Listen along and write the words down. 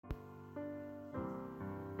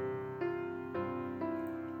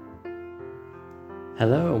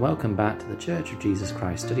Hello and welcome back to the Church of Jesus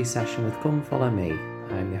Christ study session with Come Follow Me.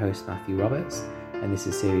 I'm your host Matthew Roberts and this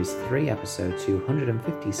is series 3 episode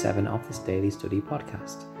 257 of this daily study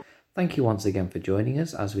podcast. Thank you once again for joining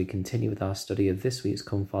us as we continue with our study of this week's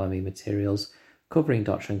Come Follow Me materials covering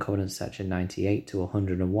Doctrine and Covenants section 98 to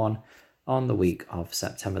 101 on the week of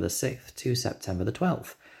September the 6th to September the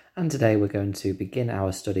 12th. And today we're going to begin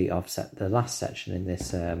our study of the last section in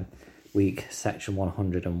this week, section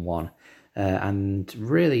 101. And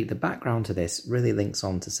really, the background to this really links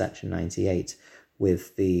on to section 98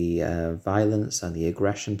 with the violence and the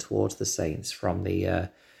aggression towards the saints from the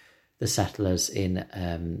settlers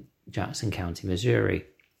in Jackson County, Missouri.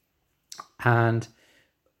 And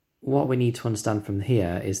what we need to understand from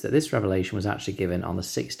here is that this revelation was actually given on the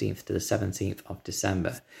 16th to the 17th of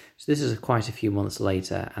December. So this is quite a few months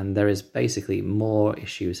later, and there is basically more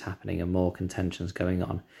issues happening and more contentions going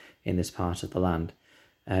on in this part of the land.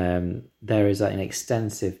 There is an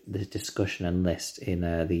extensive discussion and list in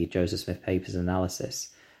the Joseph Smith Papers analysis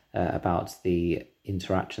about the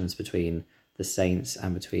interactions between the saints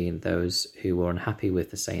and between those who were unhappy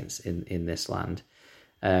with the saints in this land.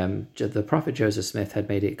 The prophet Joseph Smith had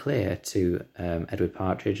made it clear to Edward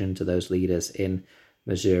Partridge and to those leaders in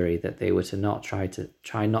Missouri that they were to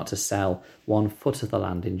try not to sell 1 foot of the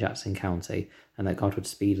land in Jackson County, and that God would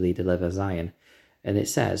speedily deliver Zion. And it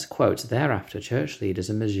says, quote, "Thereafter, church leaders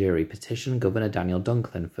in Missouri petitioned Governor Daniel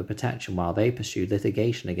Dunklin for protection while they pursued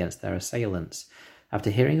litigation against their assailants.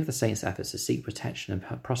 After hearing of the saints' efforts to seek protection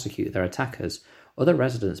and prosecute their attackers, other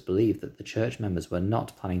residents believed that the church members were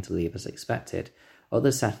not planning to leave as expected.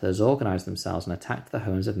 Other settlers organized themselves and attacked the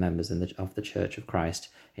homes of members of the Church of Christ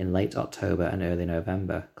in late October and early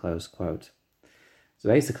November," close quote. So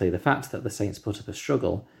basically, the fact that the saints put up a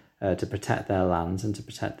struggle to protect their lands and to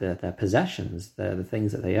protect their possessions, the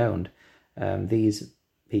things that they owned. These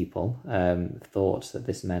people thought that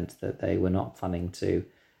this meant that they were not planning to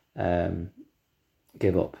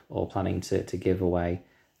give up or planning to give away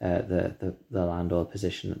the land or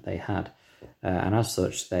position that they had. And as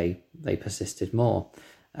such, they persisted more.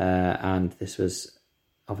 And this was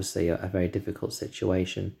obviously a very difficult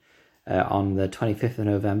situation. On the 25th of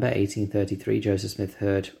November 1833, Joseph Smith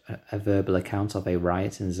heard a verbal account of a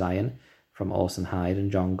riot in Zion from Orson Hyde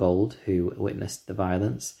and John Gold, who witnessed the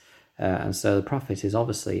violence. And so the prophet is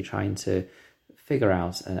obviously trying to figure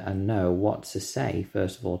out and know what to say,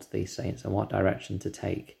 first of all, to these saints and what direction to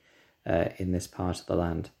take in this part of the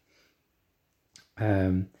land.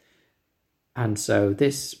 And so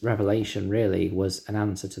this revelation really was an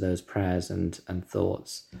answer to those prayers and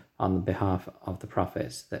thoughts on behalf of the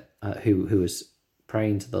prophets that who was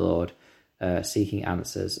praying to the Lord, seeking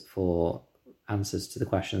answers to the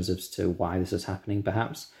questions as to why this was happening,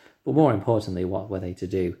 perhaps, but more importantly, what were they to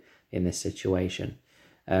do in this situation.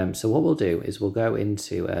 So what we'll do is we'll go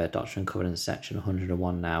into Doctrine and Covenants section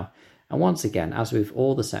 101 now. And once again, as with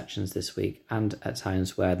all the sections this week, and at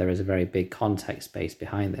times where there is a very big context space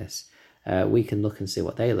behind this, we can look and see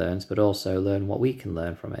what they learned, but also learn what we can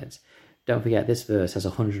learn from it. Don't forget, this verse has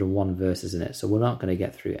 101 verses in it, so we're not going to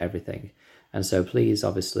get through everything. And so please,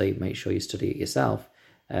 obviously, make sure you study it yourself,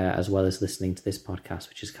 as well as listening to this podcast,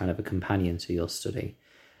 which is kind of a companion to your study.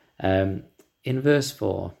 In verse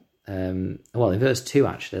 4, in verse 2,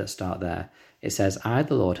 actually, let's start there. It says, "I,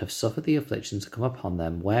 the Lord, have suffered the affliction to come upon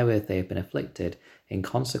them, wherewith they have been afflicted in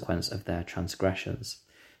consequence of their transgressions."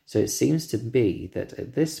 So it seems to be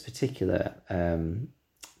that this particular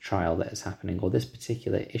trial that is happening, or this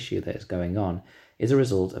particular issue that is going on, is a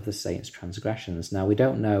result of the saints' transgressions. Now, we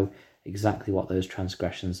don't know exactly what those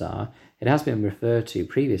transgressions are. It has been referred to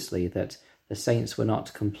previously that the saints were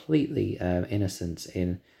not completely innocent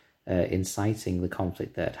in inciting the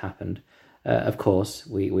conflict that had happened. Of course,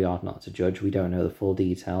 we are not to judge. We don't know the full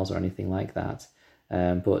details or anything like that.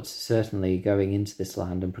 But certainly going into this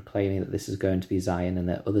land and proclaiming that this is going to be Zion and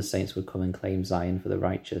that other saints would come and claim Zion for the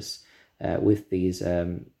righteous, with these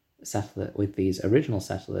original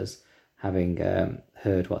settlers having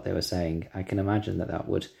heard what they were saying, I can imagine that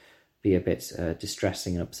would be a bit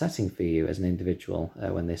distressing and upsetting for you as an individual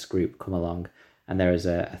when this group come along, and there is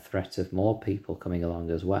a threat of more people coming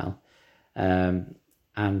along as well.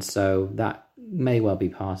 And so that may well be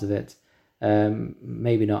part of it.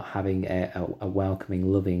 Maybe not having a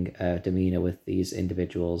welcoming, loving demeanour with these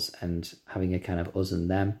individuals and having a kind of us and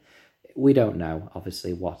them. We don't know,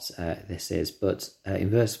 obviously, what this is, but in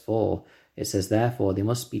verse 4, it says, "Therefore they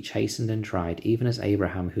must be chastened and tried, even as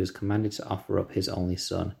Abraham, who was commanded to offer up his only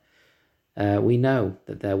son." We know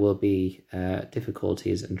that there will be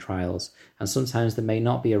difficulties and trials, and sometimes there may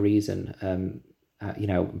not be a reason,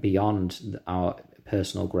 beyond our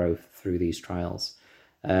personal growth through these trials.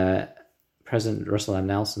 President Russell M.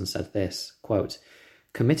 Nelson said this, quote,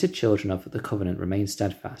 "Committed children of the covenant remain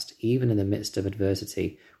steadfast, even in the midst of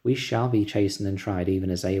adversity. We shall be chastened and tried, even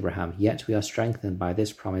as Abraham, yet we are strengthened by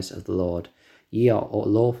this promise of the Lord. Ye are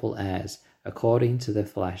lawful heirs, according to the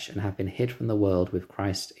flesh, and have been hid from the world with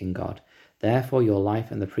Christ in God. Therefore your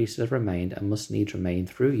life and the priesthood have remained, and must needs remain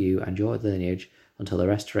through you and your lineage until the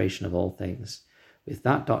restoration of all things." With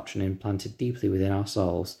that doctrine implanted deeply within our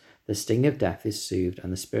souls, the sting of death is soothed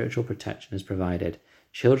and the spiritual protection is provided.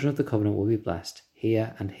 Children of the covenant will be blessed,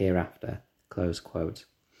 here and hereafter. Close quote.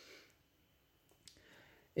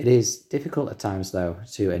 It is difficult at times, though,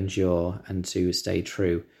 to endure and to stay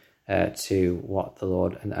true to what the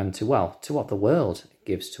Lord and to what the world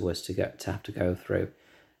gives to us to have to go through.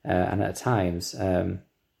 And at times,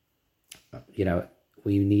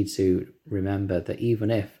 we need to remember that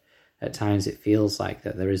even if at times it feels like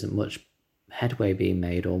that there isn't much headway being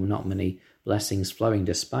made or not many blessings flowing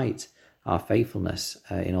despite our faithfulness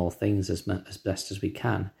in all things as best as we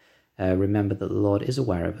can, remember that the Lord is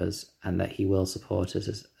aware of us and that he will support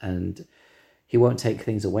us, and he won't take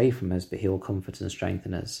things away from us, but he will comfort and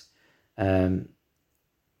strengthen us. In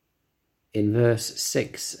verse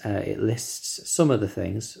 6, it lists some of the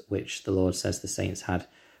things which the Lord says the saints had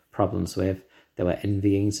problems with. There were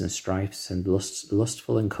envyings and strifes and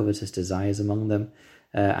lustful and covetous desires among them.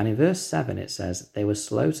 And in verse 7 it says, "They were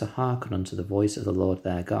slow to hearken unto the voice of the Lord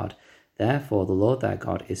their God. Therefore the Lord their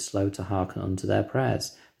God is slow to hearken unto their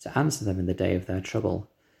prayers, to answer them in the day of their trouble."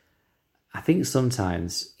 I think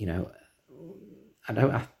sometimes,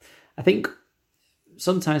 I think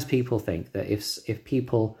sometimes people think that if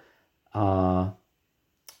people are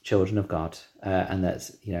children of God, and that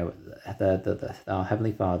our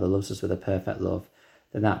Heavenly Father loves us with a perfect love,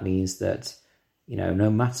 then that means that no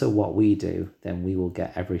matter what we do, then we will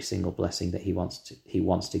get every single blessing that He wants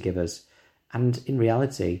to give us. And in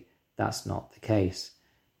reality, that's not the case.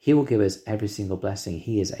 He will give us every single blessing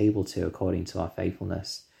He is able to, according to our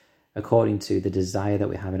faithfulness, according to the desire that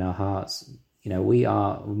we have in our hearts. We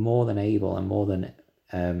are more than able and more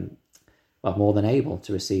than able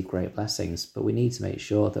to receive great blessings, but we need to make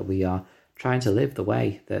sure that we are trying to live the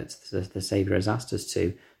way that the Saviour has asked us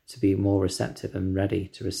to be more receptive and ready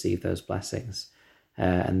to receive those blessings.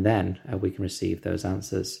 And then we can receive those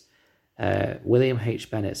answers. William H.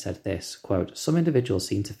 Bennett said this, quote, "Some individuals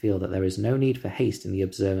seem to feel that there is no need for haste in the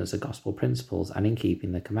observance of gospel principles and in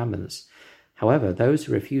keeping the commandments. However, those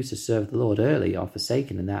who refuse to serve the Lord early are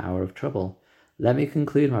forsaken in their hour of trouble. Let me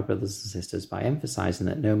conclude, my brothers and sisters, by emphasizing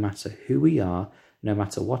that no matter who we are, no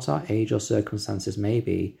matter what our age or circumstances may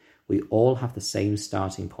be, we all have the same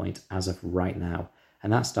starting point as of right now,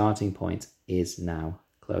 and that starting point is now."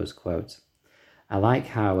 Close quote. I like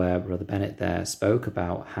how Brother Bennett there spoke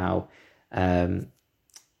about how,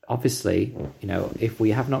 obviously, if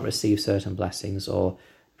we have not received certain blessings or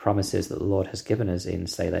promises that the Lord has given us in,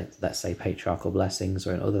 say, let's say patriarchal blessings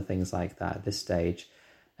or in other things like that at this stage,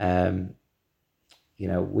 that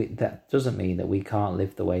doesn't mean that we can't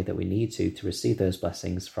live the way that we need to receive those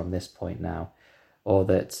blessings from this point now, or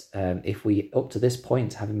that if we, up to this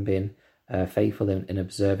point, having been faithful in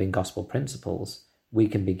observing gospel principles, we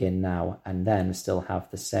can begin now and then still have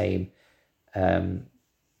the same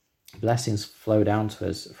blessings flow down to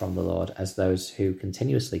us from the Lord as those who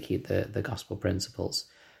continuously keep the gospel principles,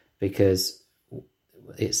 because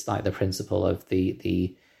it's like the principle of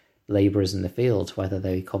the labourers in the field, whether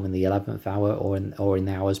they come in the 11th hour or in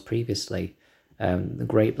the hours previously. The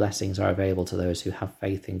great blessings are available to those who have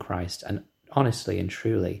faith in Christ and honestly and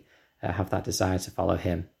truly have that desire to follow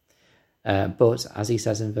Him. But as he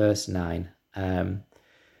says in verse 9,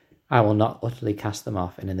 "I will not utterly cast them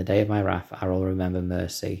off, and in the day of my wrath I will remember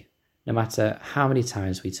mercy." No matter how many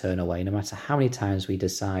times we turn away, no matter how many times we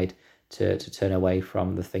decide to turn away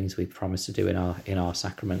from the things we've promised to do in our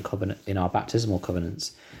sacrament covenant, in our baptismal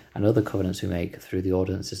covenants and other covenants we make through the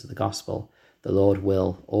ordinances of the gospel, the Lord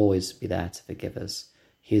will always be there to forgive us.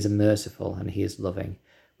 He is merciful and He is loving.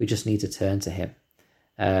 We just need to turn to Him.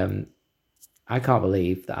 I can't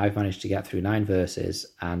believe that I've managed to get through 9 verses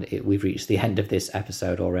and we've reached the end of this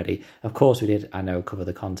episode already. Of course we did, I know, cover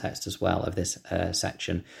the context as well of this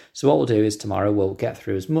section. So what we'll do is tomorrow we'll get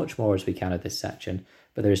through as much more as we can of this section,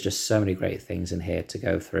 but there is just so many great things in here to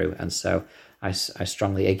go through. And so I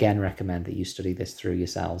strongly, again, recommend that you study this through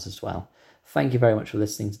yourselves as well. Thank you very much for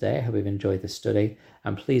listening today. I hope you've enjoyed this study,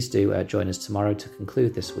 and please do join us tomorrow to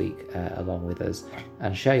conclude this week along with us,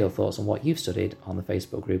 and share your thoughts on what you've studied on the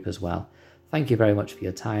Facebook group as well. Thank you very much for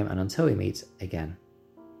your time, and until we meet again.